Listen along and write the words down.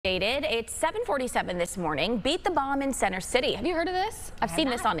It's 7:47 this morning. Beat the Bomb in Center City. Have you heard of this? I've seen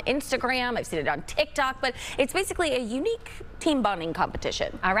this on Instagram. I've seen it on TikTok, but it's basically a unique team bonding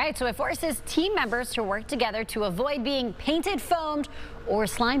competition. All right, so it forces team members to work together to avoid being painted, foamed, or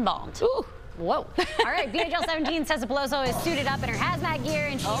slime bombed. Ooh. Whoa. All right, BHL 17 Tessa Peloso is suited up in her hazmat gear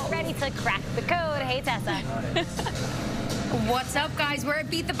and she's ready to crack the code. Hey, Tessa. What's up, guys? We're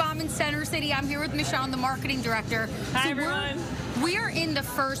at Beat the Bomb in Center City. I'm here with Michonne, the marketing director. Hi, everyone. We're in the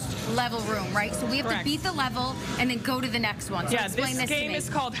first level room, right? So we have to beat the level and then go to the next one. So yeah, explain this game is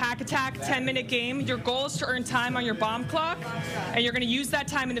called Hack Attack, 10-minute game. Your goal is to earn time on your bomb clock, and you're going to use that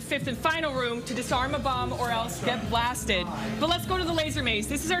time in the fifth and final room to disarm a bomb or else get blasted. But let's go to the laser maze.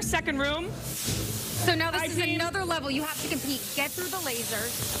 This is our second room. So now this is another level. You have to compete. Get through the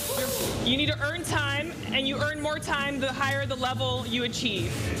lasers. You need to earn time, and you earn more time the higher the level you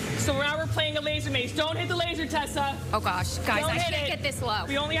achieve. So now we're playing a laser maze. Don't hit the laser, Tessa. Oh gosh, guys, Don't I hit can't it. get this low.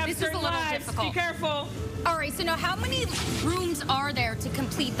 We only have this certain is a little lives. difficult. Be careful. All right, so now how many rooms are there to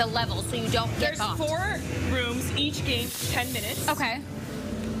complete the level so you don't get There's bombed? 4 rooms, each game 10 minutes. Okay.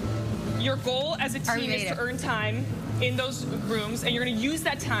 Your goal as a team is to earn time in those rooms, and you're going to use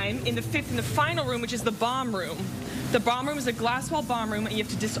that time in the fifth and the final room, which is the bomb room. The bomb room is a glass wall bomb room, and you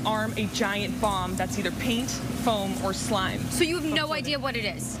have to disarm a giant bomb that's either paint, foam, or slime. So you have no idea what it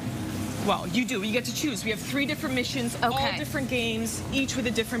is? Well, you do. You get to choose. We have 3 different missions, all different games, each with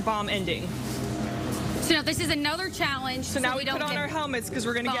a different bomb ending. So now this is another challenge. So now we put on our helmets because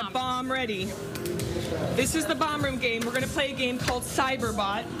we're going to get bomb ready. This is the bomb room game. We're going to play a game called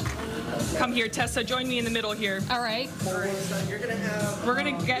Cyberbot. Come here, Tessa. Join me in the middle here. All right. All right, so you're gonna have. We're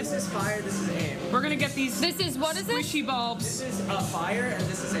gonna get. This is fire. This is aim. We're gonna get these. This is what is this? Squishy bulbs. This is fire and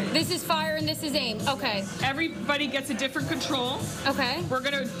this is aim. This is fire and this is aim. Okay. Everybody gets a different control. Okay. We're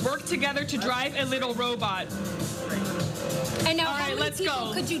gonna work together to drive a little robot. And now, All how right, many let's people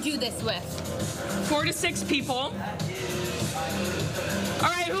go. could you do this with? 4 to 6 people. All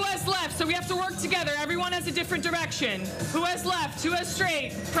right, who has left? So we have to work together. Everyone has a different direction. Who has left? Who has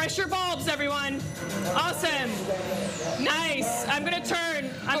straight? Press your bulbs, everyone. Awesome. Nice. I'm gonna turn.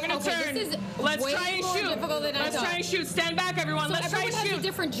 I'm gonna turn. This is Let's way try and more shoot. difficult than I Let's thought. try and shoot. Stand back, everyone. So Let's try and everyone has shoot. a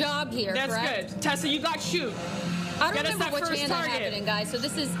different job here, That's correct? good. Tessa, you got shoot. I don't Get us remember that which first hand I have target. it in, guys. So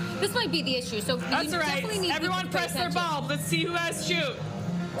this might be the issue. So That's you all right. definitely need Everyone to pay press their attention. bulb. Let's see who has shoot.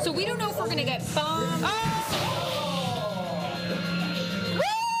 So we don't know if we're gonna get bombed.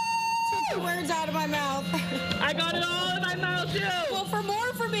 Took the words out of my mouth. I got it all in my mouth too. Well, for more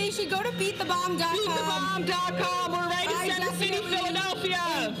information, go to beatthebomb.com. Beatthebomb.com. We're right in Center City,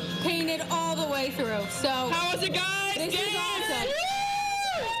 Philadelphia. Painted all the way through. So How was it, guys? this is awesome.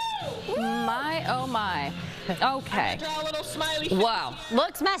 My, oh my. Okay. Draw a little smiley. Wow.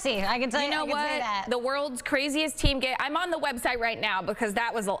 Looks messy, I can tell you. You know I can say what? that. The world's craziest team game. I'm on the website right now because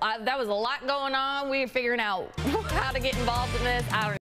that was a lot going on. We're figuring out how to get involved in this. I don't